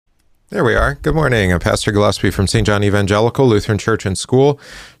There we are. Good morning. I'm Pastor Gillespie from St. John Evangelical Lutheran Church and School,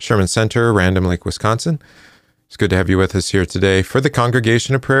 Sherman Center, Random Lake, Wisconsin. It's good to have you with us here today for the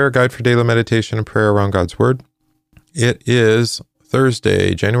Congregation of Prayer, Guide for Daily Meditation and Prayer Around God's Word. It is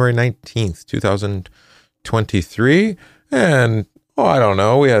Thursday, January 19th, 2023. And, I don't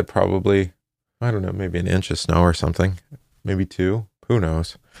know, we had probably, maybe an inch of snow or something. Maybe two. Who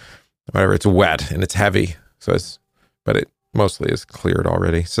knows? Whatever. It's wet and it's heavy. But it mostly is cleared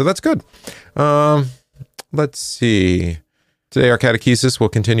already. So that's good. Let's see. Today our catechesis will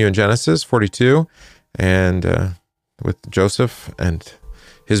continue in Genesis 42 and with Joseph and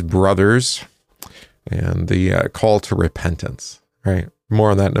his brothers and the call to repentance, right?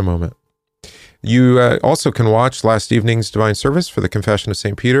 More on that in a moment. You also can watch last evening's divine service for the Confession of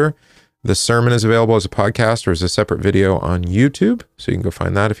St. Peter. The sermon is available as a podcast or as a separate video on YouTube. So you can go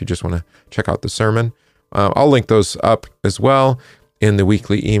find that if you just want to check out the sermon. I'll link those up as well in the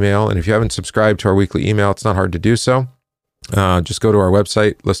weekly email. And if you haven't subscribed to our weekly email, it's not hard to do so. Just go to our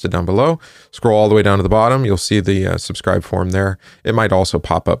website listed down below, scroll all the way down to the bottom. You'll see the subscribe form there. It might also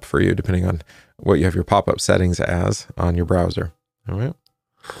pop up for you depending on what you have your pop-up settings as on your browser. All right.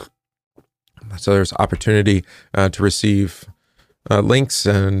 So there's opportunity to receive links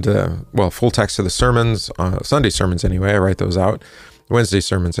and, full text of the sermons, Sunday sermons anyway. I write those out. Wednesday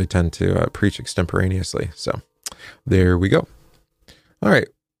sermons I tend to preach extemporaneously. So there we go. All right,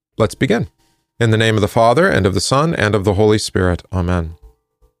 let's begin. In the name of the Father, and of the Son, and of the Holy Spirit. Amen.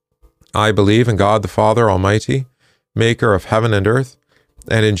 I believe in God the Father Almighty, maker of heaven and earth,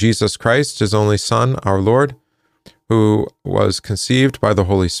 and in Jesus Christ, his only Son, our Lord, who was conceived by the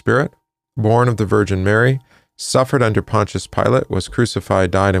Holy Spirit, born of the Virgin Mary, suffered under Pontius Pilate, was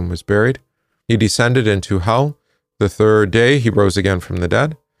crucified, died, and was buried. He descended into hell. The third day he rose again from the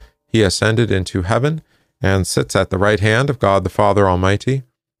dead. He ascended into heaven and sits at the right hand of God the Father Almighty.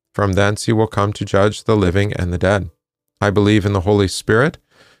 From thence he will come to judge the living and the dead. I believe in the Holy Spirit,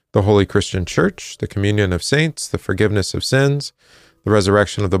 the holy Christian Church, the communion of saints, the forgiveness of sins, the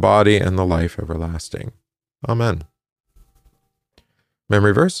resurrection of the body, and the life everlasting. Amen.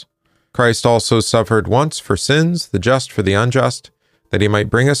 Memory verse. Christ also suffered once for sins, the just for the unjust, that he might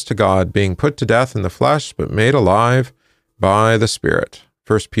bring us to God, being put to death in the flesh, but made alive by the Spirit.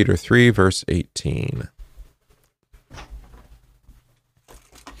 1 Peter 3, verse 18.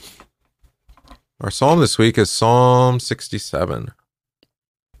 Our psalm this week is Psalm 67.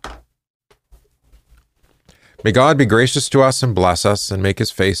 May God be gracious to us and bless us, and make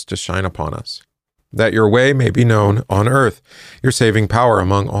his face to shine upon us, that your way may be known on earth, your saving power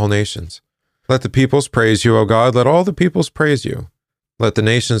among all nations. Let the peoples praise you, O God, let all the peoples praise you. Let the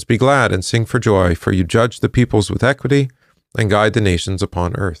nations be glad and sing for joy, for you judge the peoples with equity and guide the nations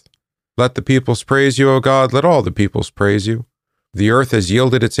upon earth. Let the peoples praise you, O God, let all the peoples praise you. The earth has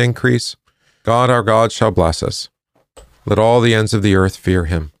yielded its increase. God our God shall bless us. Let all the ends of the earth fear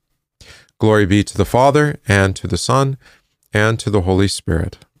him. Glory be to the Father, and to the Son, and to the Holy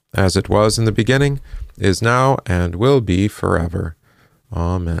Spirit, as it was in the beginning, is now, and will be forever.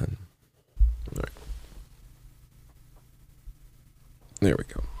 Amen. There we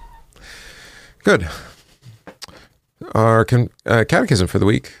go. Good. Our catechism for the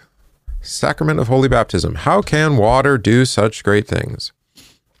week. Sacrament of Holy Baptism. How can water do such great things?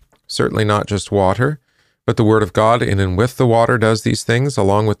 Certainly not just water, but the Word of God in and with the water does these things,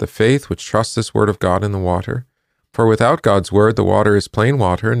 along with the faith which trusts this Word of God in the water. For without God's Word, the water is plain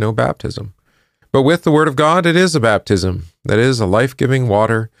water and no baptism. But with the Word of God, it is a baptism, that is, a life-giving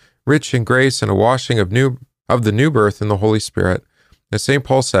water, rich in grace and a washing of the new birth in the Holy Spirit, as St.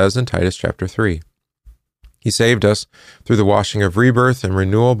 Paul says in Titus chapter 3. He saved us through the washing of rebirth and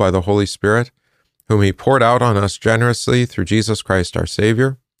renewal by the Holy Spirit, whom he poured out on us generously through Jesus Christ our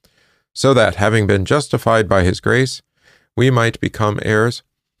Savior, so that, having been justified by his grace, we might become heirs,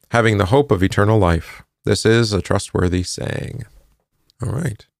 having the hope of eternal life. This is a trustworthy saying. All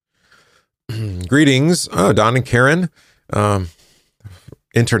right. Greetings, Don and Karen,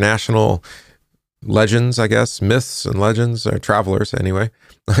 international legends, I guess, myths and legends, or travelers anyway.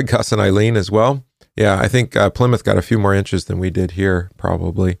 Gus and Eileen as well. Yeah, I think Plymouth got a few more inches than we did here,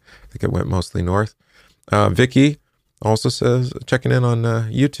 probably. I think it went mostly north. Vicky also says, checking in on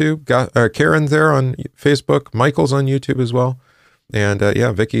YouTube. Got Karen there on Facebook. Michael's on YouTube as well. And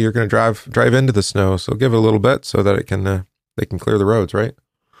Vicky, you're going to drive into the snow, so give it a little bit so that they can clear the roads, right?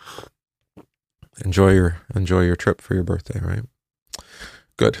 Enjoy your trip for your birthday, right?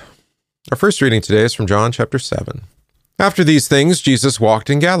 Good. Our first reading today is from John chapter 7. After these things, Jesus walked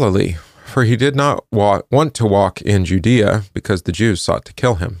in Galilee, for he did not want to walk in Judea, because the Jews sought to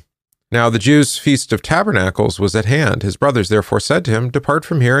kill him. Now the Jews' feast of tabernacles was at hand. His brothers therefore said to him, Depart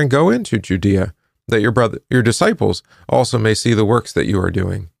from here and go into Judea, that your disciples also may see the works that you are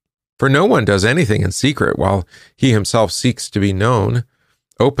doing. For no one does anything in secret while he himself seeks to be known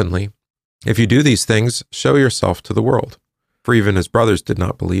openly. If you do these things, show yourself to the world. For even his brothers did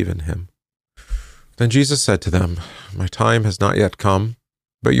not believe in him. Then Jesus said to them, My time has not yet come,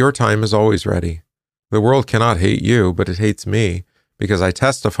 but your time is always ready. The world cannot hate you, but it hates me, because I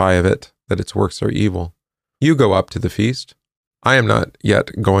testify of it that its works are evil. You go up to the feast. I am not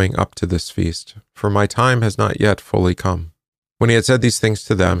yet going up to this feast, for my time has not yet fully come. When he had said these things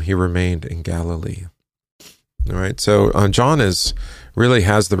to them, he remained in Galilee. All right, so John really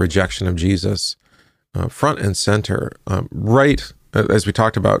has the rejection of Jesus front and center, right, as we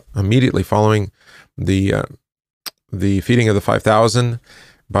talked about, immediately following the feeding of the 5,000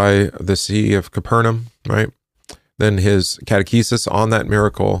 by the Sea of Capernaum, right? Then his catechesis on that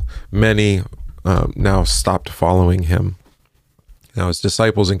miracle, many now stopped following him. Now his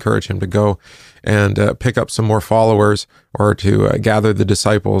disciples encourage him to go and pick up some more followers, or to gather the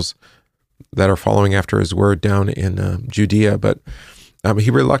disciples that are following after his word down in Judea. But he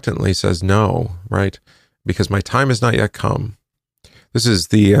reluctantly says no, right? Because my time has not yet come. This is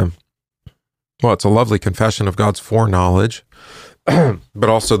it's a lovely confession of God's foreknowledge, but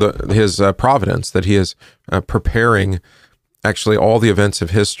also his providence, that he is preparing actually all the events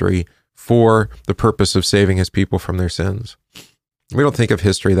of history for the purpose of saving his people from their sins. We don't think of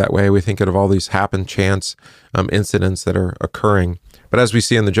history that way. We think of all these chance incidents that are occurring. But as we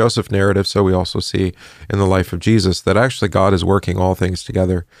see in the Joseph narrative, so we also see in the life of Jesus that actually God is working all things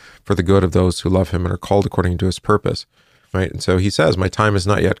together for the good of those who love him and are called according to his purpose. Right? And so he says, my time has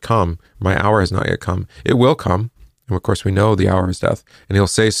not yet come. My hour has not yet come. It will come. And of course, we know the hour is death. And he'll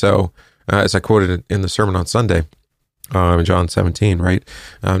say so, as I quoted in the sermon on Sunday, in John 17, right?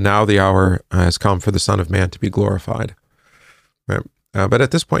 Now the hour has come for the Son of Man to be glorified. Right? But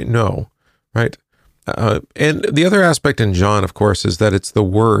at this point, no, right? And the other aspect in John, of course, is that it's the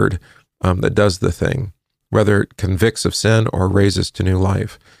word that does the thing, whether it convicts of sin or raises to new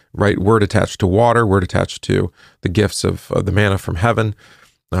life, right? Word attached to water, word attached to the gifts of the manna from heaven,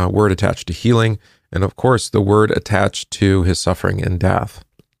 word attached to healing, and of course, the word attached to his suffering and death.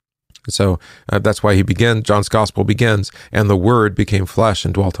 So that's why John's gospel begins, and the word became flesh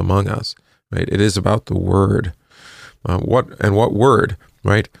and dwelt among us, right? It is about the word. What word,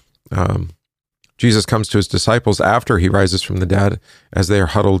 right? Jesus comes to his disciples after he rises from the dead, as they are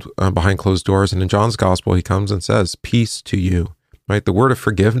huddled behind closed doors. And in John's gospel, he comes and says, peace to you, right? The word of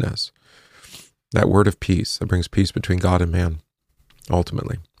forgiveness, that word of peace that brings peace between God and man,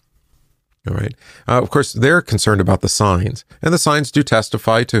 ultimately. All right. Of course, they're concerned about the signs, and the signs do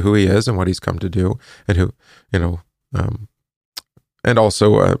testify to who he is and what he's come to do, and who, and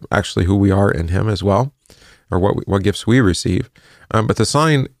also actually who we are in him as well, or what gifts we receive. But the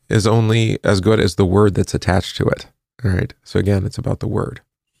sign is only as good as the word that's attached to it. All right. So again, it's about the word.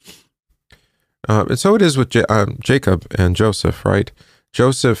 And so it is with Jacob and Joseph, right?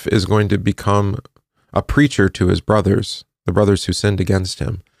 Joseph is going to become a preacher to his brothers, the brothers who sinned against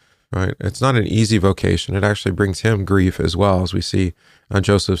him, right? It's not an easy vocation. It actually brings him grief as well, as we see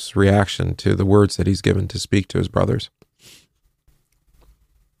Joseph's reaction to the words that he's given to speak to his brothers.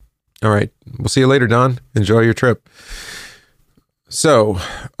 All right. We'll see you later, Don. Enjoy your trip. So,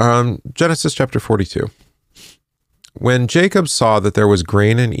 Genesis chapter 42. When Jacob saw that there was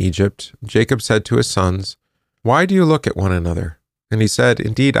grain in Egypt, Jacob said to his sons, "Why do you look at one another?" And he said,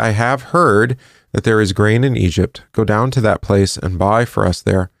 "Indeed, I have heard that there is grain in Egypt. Go down to that place and buy for us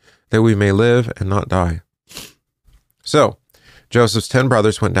there, that we may live and not die." So, Joseph's 10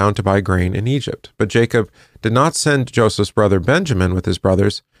 brothers went down to buy grain in Egypt. But Jacob did not send Joseph's brother Benjamin with his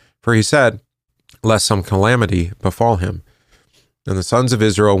brothers, for he said, lest some calamity befall him. And the sons of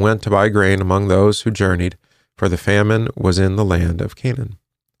Israel went to buy grain among those who journeyed, for the famine was in the land of Canaan.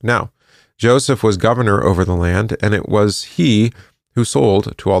 Now, Joseph was governor over the land, and it was he who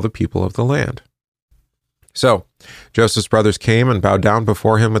sold to all the people of the land. So Joseph's brothers came and bowed down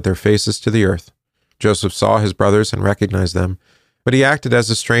before him with their faces to the earth. Joseph saw his brothers and recognized them, but he acted as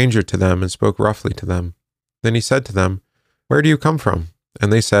a stranger to them and spoke roughly to them. Then he said to them, "Where do you come from?"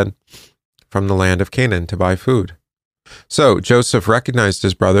 And they said, "From the land of Canaan to buy food." So Joseph recognized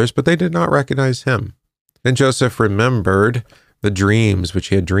his brothers, but they did not recognize him. Then Joseph remembered the dreams which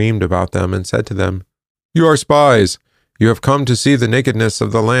he had dreamed about them and said to them, "You are spies. You have come to see the nakedness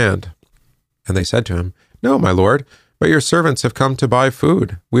of the land." And they said to him, "No, my lord, but your servants have come to buy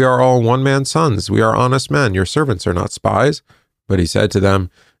food. We are all one man's sons. We are honest men. Your servants are not spies." But he said to them,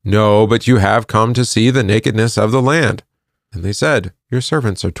 "No, but you have come to see the nakedness of the land." And they said, "Your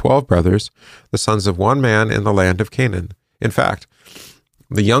servants are 12 brothers, the sons of one man in the land of Canaan. In fact,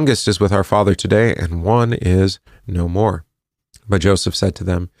 the youngest is with our father today, and one is no more." But Joseph said to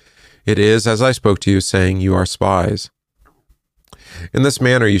them, "It is as I spoke to you, saying, you are spies. In this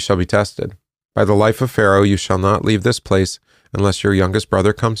manner you shall be tested. By the life of Pharaoh you shall not leave this place unless your youngest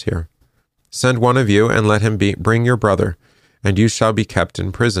brother comes here. Send one of you, and let him bring your brother, and you shall be kept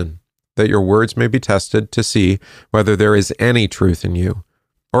in prison, that your words may be tested to see whether there is any truth in you.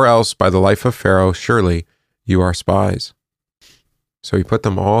 Or else, by the life of Pharaoh, surely you are spies." So he put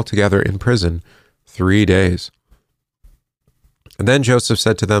them all together in prison 3 days. And then Joseph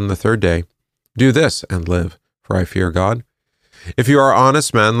said to them the third day, "Do this and live, for I fear God. If you are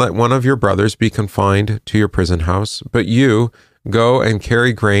honest men, let one of your brothers be confined to your prison house, but you go and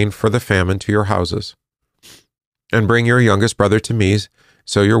carry grain for the famine to your houses. And bring your youngest brother to me,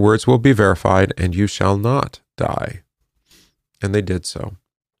 so your words will be verified, and you shall not die." And they did so.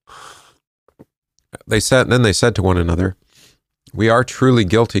 Then they said to one another, "We are truly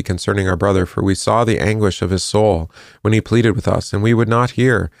guilty concerning our brother, for we saw the anguish of his soul when he pleaded with us, and we would not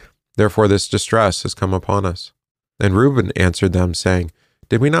hear. Therefore this distress has come upon us." And Reuben answered them, saying,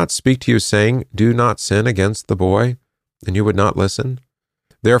 "Did we not speak to you, saying, 'Do not sin against the boy'? And you would not listen?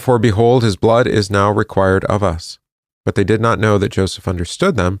 Therefore, behold, his blood is now required of us." But they did not know that Joseph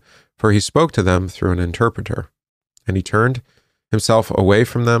understood them, for he spoke to them through an interpreter. And he turned himself away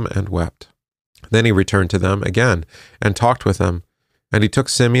from them and wept. Then he returned to them again and talked with them. And he took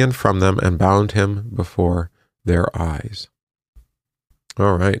Simeon from them and bound him before their eyes.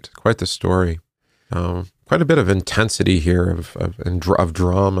 All right, quite the story. Quite a bit of intensity here of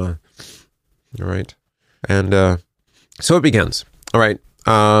drama. All right, and so it begins. All right,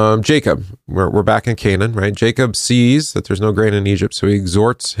 Jacob. We're back in Canaan, right? Jacob sees that there's no grain in Egypt, so he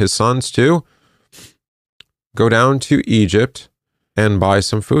exhorts his sons to go down to Egypt and buy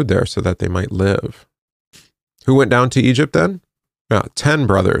some food there so that they might live. Who went down to Egypt then? 10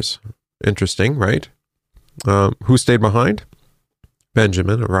 brothers. Interesting, right? Who stayed behind?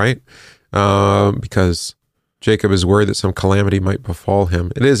 Benjamin, right? Because Jacob is worried that some calamity might befall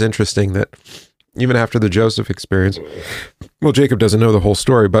him. It is interesting that even after the Joseph experience, well, Jacob doesn't know the whole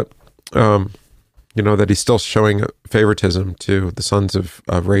story, but that he's still showing favoritism to the sons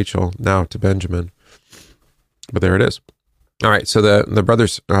of Rachel, now to Benjamin. But there it is. All right, so the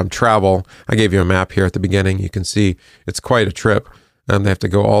brothers travel. I gave you a map here at the beginning. You can see it's quite a trip. They have to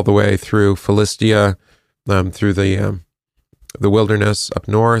go all the way through Philistia, through the wilderness up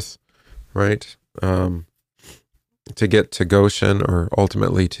north, right, to get to Goshen, or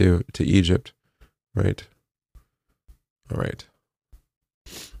ultimately to Egypt, right? All right.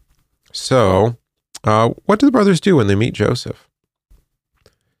 So, what do the brothers do when they meet Joseph?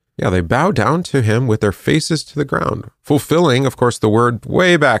 Yeah, they bow down to him with their faces to the ground, fulfilling, of course, the word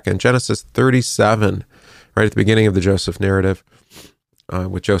way back in Genesis 37, right at the beginning of the Joseph narrative,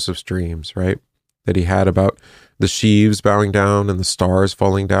 with Joseph's dreams, right, that he had about the sheaves bowing down and the stars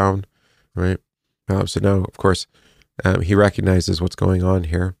falling down, right? So now, of course, he recognizes what's going on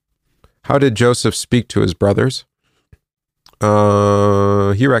here. How did Joseph speak to his brothers?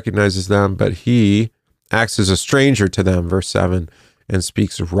 He recognizes them, but he acts as a stranger to them, verse 7, and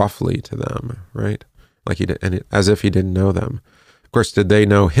speaks roughly to them, right? Like he did, and as if he didn't know them. Of course, did they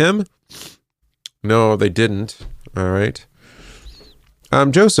know him? No, they didn't. All right.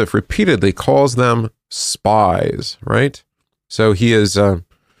 Joseph repeatedly calls them spies, right? So he is, is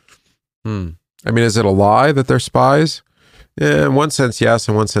it a lie that they're spies? In one sense, yes.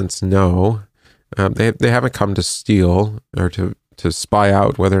 In one sense, no. They haven't come to steal or to spy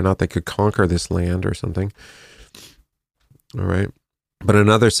out whether or not they could conquer this land or something. All right. But in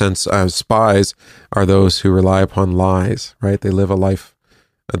another sense, spies are those who rely upon lies, right? They live a life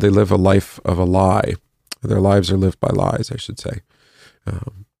of a lie. Their lives are lived by lies, I should say.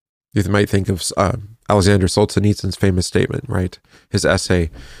 You might think of Alexander Solzhenitsyn's famous statement, right? His essay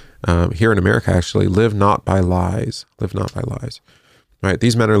here in America, actually, "Live not by lies. Live not by lies." Right?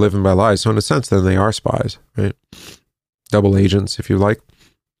 These men are living by lies. So in a sense, then they are spies, right? Double agents, if you like.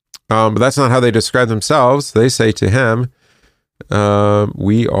 But that's not how they describe themselves. They say to him,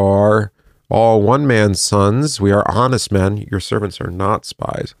 "We are all one man's sons. We are honest men. Your servants are not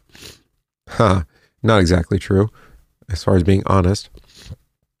spies." Not exactly true, as far as being honest.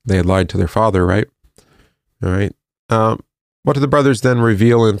 They had lied to their father, right? All right. What do the brothers then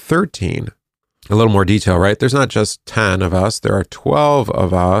reveal in 13? A little more detail, right? There's not just 10 of us. There are 12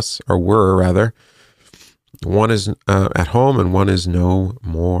 of us, or were rather. One is at home and one is no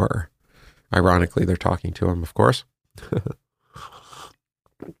more. Ironically, they're talking to him, of course.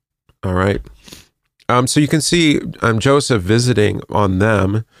 All right. So you can see Joseph visiting on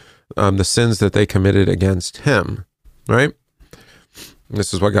them the sins that they committed against him, right? And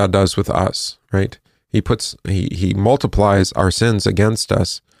this is what God does with us, right? He multiplies our sins against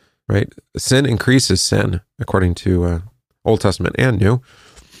us, right? Sin increases sin, according to Old Testament and New,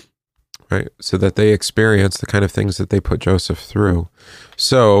 right? So that they experience the kind of things that they put Joseph through,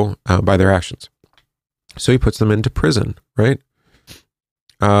 so by their actions. So he puts them into prison, right?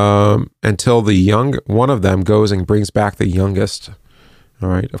 Until one of them goes and brings back the youngest. All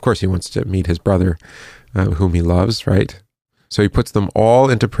right. Of course, he wants to meet his brother, whom he loves, right? So he puts them all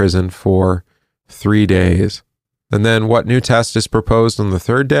into prison for 3 days. And then what new test is proposed on the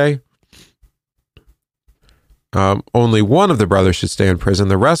third day? Only one of the brothers should stay in prison.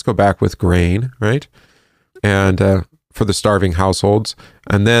 The rest go back with grain, right? And for the starving households,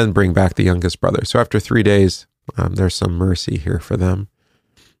 and then bring back the youngest brother. So after 3 days, there's some mercy here for them.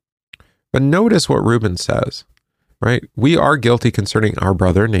 But notice what Reuben says, right? We are guilty concerning our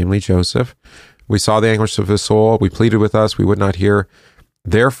brother, namely Joseph. We saw the anguish of his soul. We pleaded with us. We would not hear.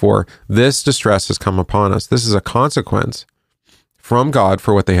 Therefore, this distress has come upon us. This is a consequence from God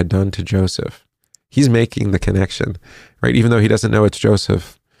for what they had done to Joseph. He's making the connection, right? Even though he doesn't know it's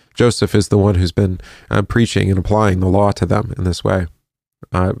Joseph. Joseph is the one who's been preaching and applying the law to them in this way.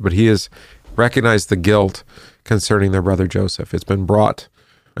 But he has recognized the guilt concerning their brother Joseph. It's been brought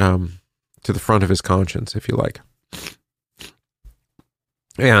to the front of his conscience, if you like.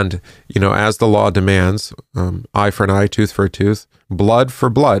 And, as the law demands, eye for an eye, tooth for a tooth, blood for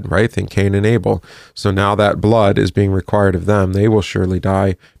blood, right? Think Cain and Abel. So now that blood is being required of them. They will surely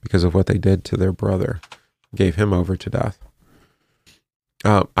die because of what they did to their brother, gave him over to death.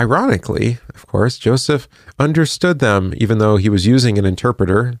 Ironically, of course, Joseph understood them, even though he was using an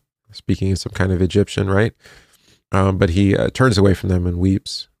interpreter, speaking in some kind of Egyptian, right? But he turns away from them and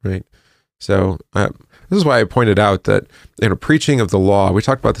weeps, right? So this is why I pointed out that, preaching of the law, we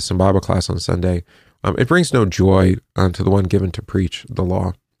talked about this in Bible class on Sunday, it brings no joy to the one given to preach the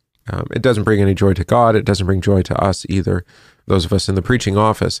law. It doesn't bring any joy to God. It doesn't bring joy to us either, those of us in the preaching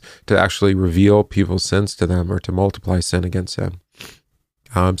office, to actually reveal people's sins to them or to multiply sin against sin.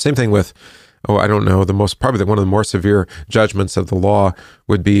 Same thing with, probably one of the more severe judgments of the law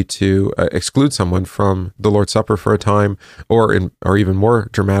would be to exclude someone from the Lord's Supper for a time, or even more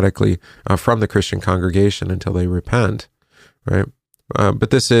dramatically, from the Christian congregation until they repent, right? But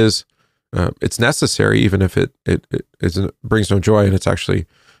this is, it's necessary, even if it brings no joy, and it's actually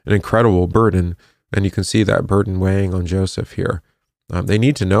an incredible burden, and you can see that burden weighing on Joseph here. They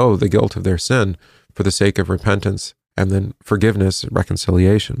need to know the guilt of their sin for the sake of repentance and then forgiveness and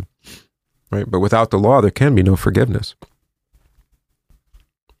reconciliation. Right? But without the law, there can be no forgiveness.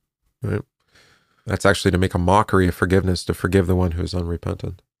 Right? That's actually to make a mockery of forgiveness, to forgive the one who is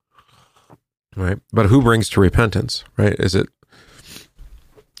unrepentant. Right? But who brings to repentance? Right? Is it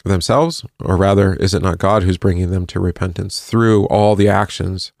themselves? Or rather, is it not God who's bringing them to repentance through all the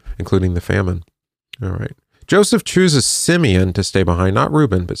actions, including the famine? All right. Joseph chooses Simeon to stay behind, not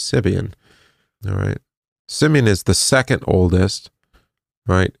Reuben, but Simeon. All right. Simeon is the second oldest.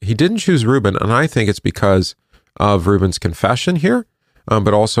 Right? He didn't choose Reuben, and I think it's because of Reuben's confession here,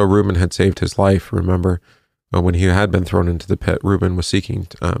 but also Reuben had saved his life. Remember, when he had been thrown into the pit, Reuben was seeking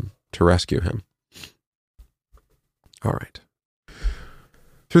to rescue him. All right.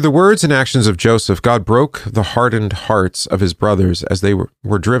 Through the words and actions of Joseph, God broke the hardened hearts of his brothers as they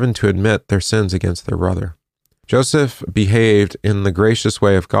were driven to admit their sins against their brother. Joseph behaved in the gracious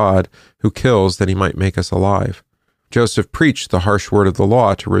way of God, who kills that he might make us alive. Joseph preached the harsh word of the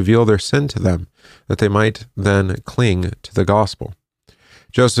law to reveal their sin to them, that they might then cling to the gospel.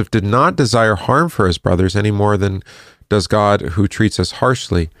 Joseph did not desire harm for his brothers any more than does God, who treats us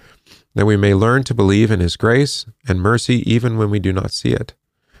harshly, that we may learn to believe in his grace and mercy even when we do not see it.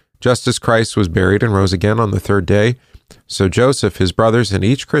 Just as Christ was buried and rose again on the third day, so Joseph, his brothers, and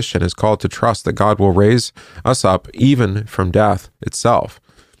each Christian is called to trust that God will raise us up even from death itself,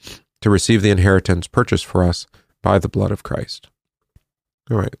 to receive the inheritance purchased for us by the blood of Christ.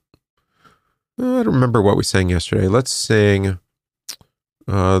 All right. I don't remember what we sang yesterday. Let's sing,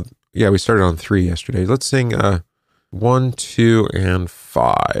 we started on 3 yesterday. Let's sing 1, 2, and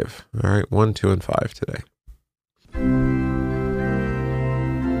 5. All right, 1, 2, and 5 today.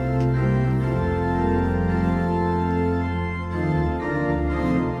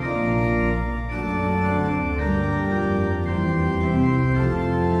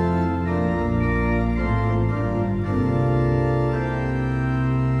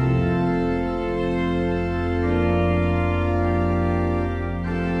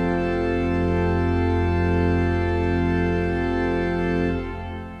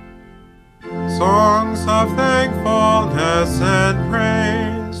 Song of thankfulness and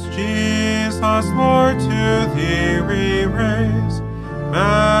praise, Jesus, Lord, to thee we raise,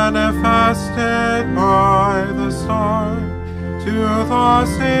 manifested by the star, to the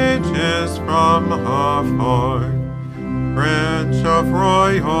sages from afar. Branch of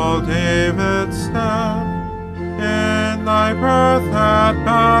royal David's stem, in thy birth at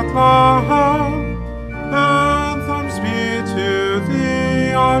Bethlehem, anthems be to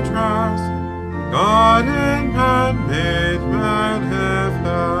thee addressed, God in man made manifest.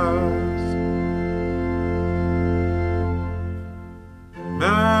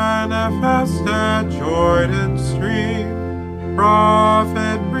 Manifest at Jordan stream,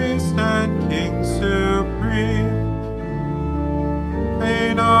 prophet, priest, and king supreme,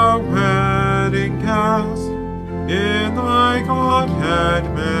 plain a wedding guest, in thy Godhead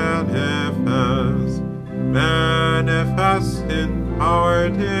manifest, manifest in power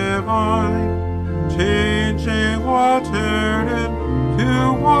divine, changing water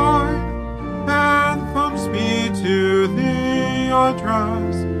into wine, anthems be to thee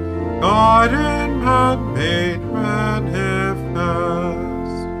addressed, God in man made manifest.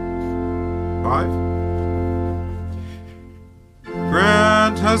 5.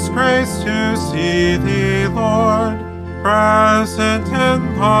 Grant us grace to see thee, Lord, present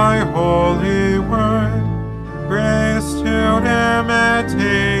in thy holy word, grace to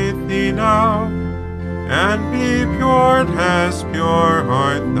imitate thee now, and be pure as pure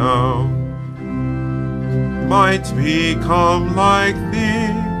art thou, might become like thee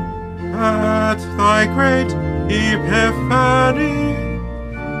at thy great Epiphany,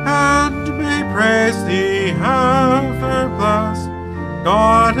 and may praise thee ever blessed,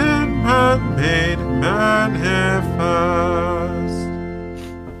 God in man made manifest.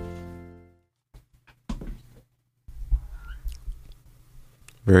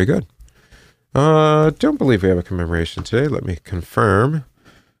 Very good. Don't believe we have a commemoration today. Let me confirm.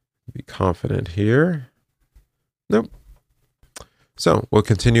 Be confident here. Nope. So we'll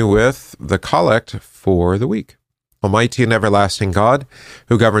continue with the collect for the week. Almighty and everlasting God,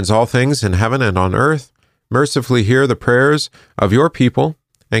 who governs all things in heaven and on earth, mercifully hear the prayers of your people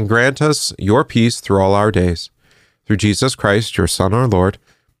and grant us your peace through all our days. Through Jesus Christ, your Son, our Lord,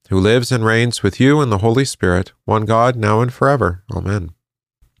 who lives and reigns with you in the Holy Spirit, one God, now and forever. Amen.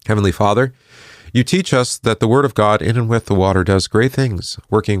 Heavenly Father, you teach us that the Word of God in and with the water does great things,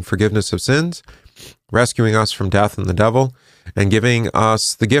 working forgiveness of sins, rescuing us from death and the devil, and giving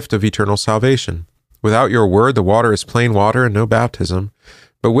us the gift of eternal salvation. Without your Word, the water is plain water and no baptism,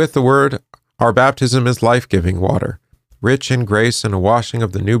 but with the Word, our baptism is life-giving water, rich in grace and a washing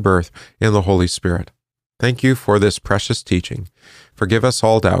of the new birth in the Holy Spirit. Thank you for this precious teaching. Forgive us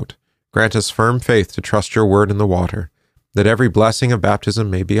all doubt. Grant us firm faith to trust your word in the water, that every blessing of baptism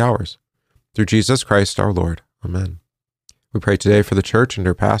may be ours. Through Jesus Christ our Lord. Amen. We pray today for the church and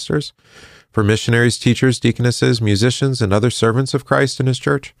her pastors, for missionaries, teachers, deaconesses, musicians, and other servants of Christ in his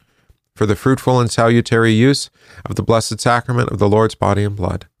church, for the fruitful and salutary use of the blessed sacrament of the Lord's body and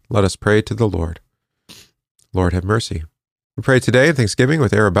blood. Let us pray to the Lord. Lord, have mercy. We pray today in Thanksgiving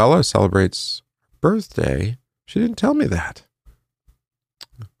with Arabella, who celebrates birthday. She didn't tell me that.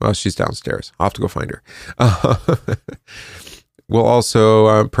 Well, she's downstairs. I'll have to go find her. We'll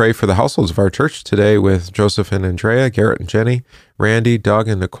also pray for the households of our church today with Joseph and Andrea, Garrett and Jenny, Randy, Doug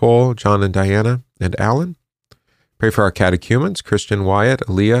and Nicole, John and Diana, and Alan. Pray for our catechumens, Christian, Wyatt,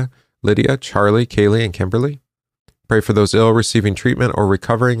 Aaliyah, Lydia, Charlie, Kaylee, and Kimberly. Pray for those ill receiving treatment or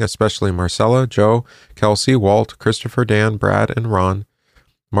recovering, especially Marcella, Joe, Kelsey, Walt, Christopher, Dan, Brad, and Ron,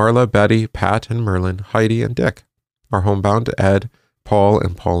 Marla, Betty, Pat, and Merlin, Heidi, and Dick. Our homebound Ed, Paul,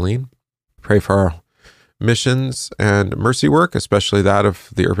 and Pauline. Pray for our missions and mercy work, especially that of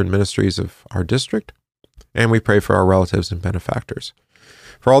the urban ministries of our district. And we pray for our relatives and benefactors.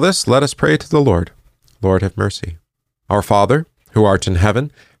 For all this, let us pray to the Lord. Lord, have mercy. Our Father, who art in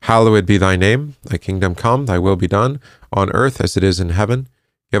heaven, hallowed be thy name. Thy kingdom come, thy will be done, on earth as it is in heaven.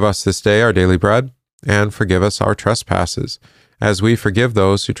 Give us this day our daily bread, and forgive us our trespasses, as we forgive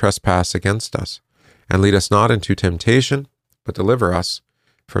those who trespass against us. And lead us not into temptation, but deliver us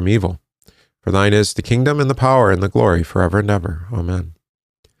from evil. For thine is the kingdom and the power and the glory forever and ever. Amen.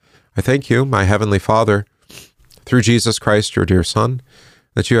 I thank you, my heavenly Father, through Jesus Christ, your dear Son,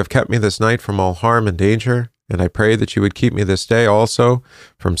 that you have kept me this night from all harm and danger, and I pray that you would keep me this day also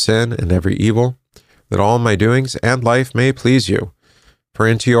from sin and every evil, that all my doings and life may please you. For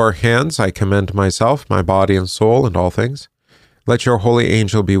into your hands I commend myself, my body and soul, and all things. Let your holy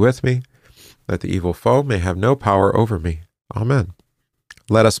angel be with me, that the evil foe may have no power over me. Amen.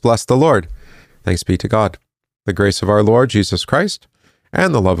 Let us bless the Lord. Thanks be to God. The grace of our Lord Jesus Christ,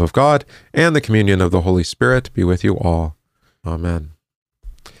 and the love of God, and the communion of the Holy Spirit be with you all. Amen.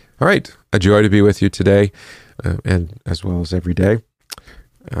 All right. A joy to be with you today, and as well as every day.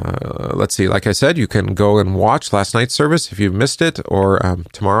 Let's see. Like I said, you can go and watch last night's service if you missed it, or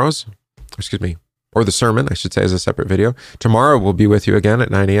tomorrow's, or the sermon, I should say, as a separate video. Tomorrow we'll be with you again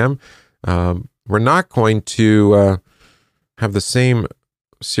at 9 a.m. We're not going to have the same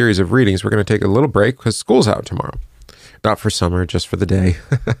series of readings. We're going to take a little break because school's out tomorrow. Not for summer, just for the day.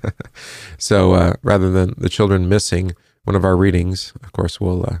 So rather than the children missing one of our readings, of course,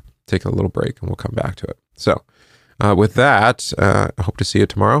 we'll take a little break and we'll come back to it. So with that, I hope to see you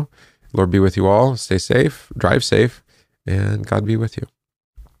tomorrow. Lord be with you all. Stay safe, drive safe, and God be with you.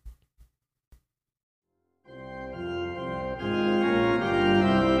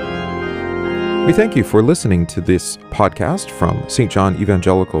 We thank you for listening to this podcast from St. John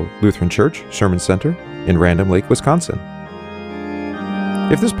Evangelical Lutheran Church Sherman Center in Random Lake, Wisconsin.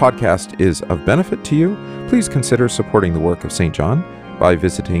 If this podcast is of benefit to you, please consider supporting the work of St. John by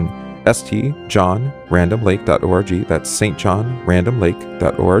visiting stjohnrandomlake.org. That's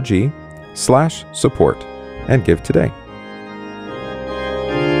stjohnrandomlake.org/support, and give today.